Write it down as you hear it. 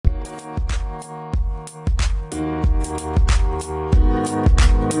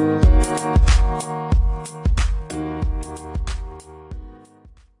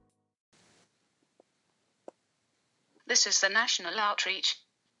the National Outreach,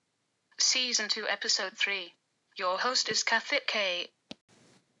 Season 2, Episode 3. Your host is Kathit K.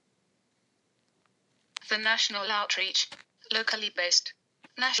 The National Outreach, locally based.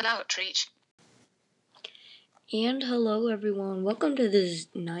 National Outreach. And hello everyone, welcome to this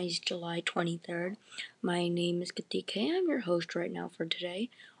nice July 23rd. My name is Kathit K. I'm your host right now for today.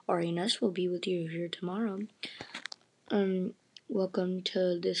 RNS will be with you here tomorrow. Welcome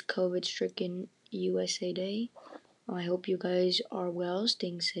to this COVID-stricken USA Day. I hope you guys are well,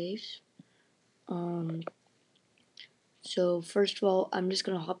 staying safe. So first of all, I'm just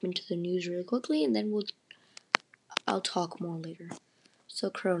gonna hop into the news really quickly, and then I'll talk more later. So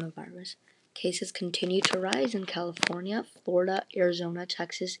coronavirus. Cases continue to rise in California, Florida, Arizona,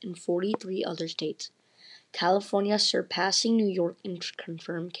 Texas, and 43 other states. California surpassing New York in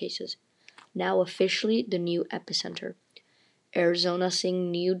confirmed cases, now officially the new epicenter. Arizona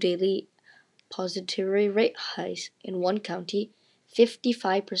seeing new daily positivity rate highs. In one county,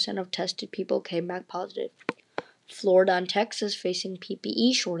 55% of tested people came back positive. Florida and Texas facing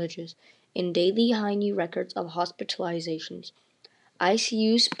PPE shortages and daily high new records of hospitalizations.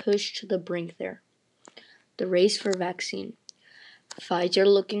 ICUs pushed to the brink there. The race for vaccine. Pfizer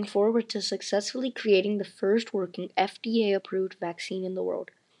looking forward to successfully creating the first working FDA-approved vaccine in the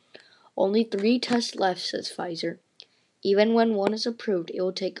world. Only 3 tests left, says Pfizer. Even when one is approved, it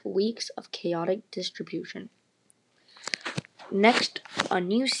will take weeks of chaotic distribution. Next, a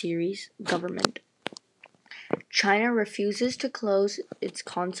new series, Government. China refuses to close its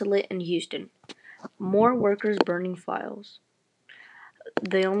consulate in Houston. More workers burning files.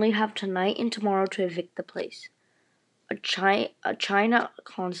 They only have tonight and tomorrow to evict the place. A China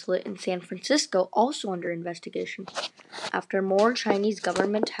consulate in San Francisco also under investigation after more Chinese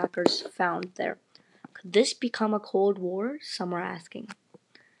government hackers found there. Could this become a Cold War? Some are asking.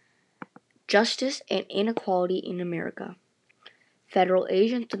 Justice and inequality in America. Federal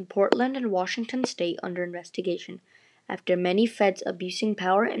agents in Portland and Washington state under investigation after many feds abusing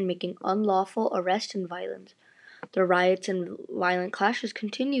power and making unlawful arrests and violence. The riots and violent clashes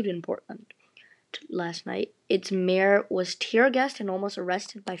continued in Portland last night. Its mayor was tear-gassed and almost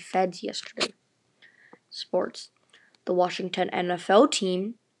arrested by feds yesterday. Sports. The Washington NFL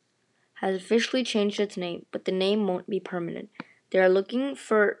team has officially changed its name, but the name won't be permanent. They are looking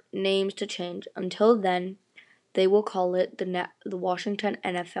for names to change. Until then, they will call it the Washington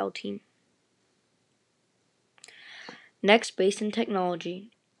NFL team. Next, based in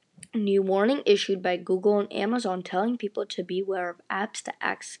technology. New warning issued by Google and Amazon telling people to beware of apps that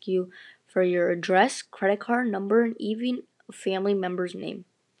ask you for your address, credit card number, and even a family member's name.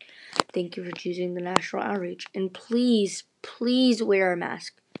 Thank you for choosing the National Outreach. And please, please wear a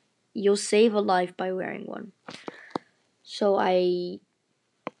mask. You'll save a life by wearing one. So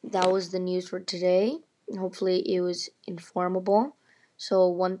that was the news for today. Hopefully it was informative. So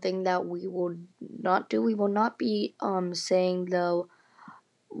one thing that we will not do, we will not be saying the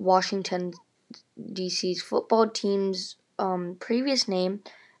Washington DC's football team's previous name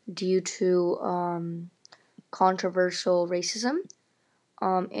due to controversial racism,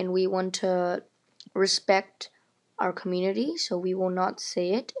 and we want to respect our community, so we will not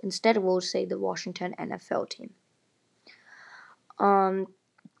say it. Instead, we'll say the Washington NFL team.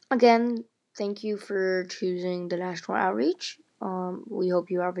 Again, thank you for choosing the National Outreach. We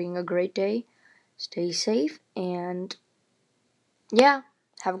hope you are having a great day. Stay safe, and yeah,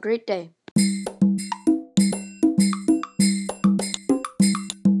 have a great day.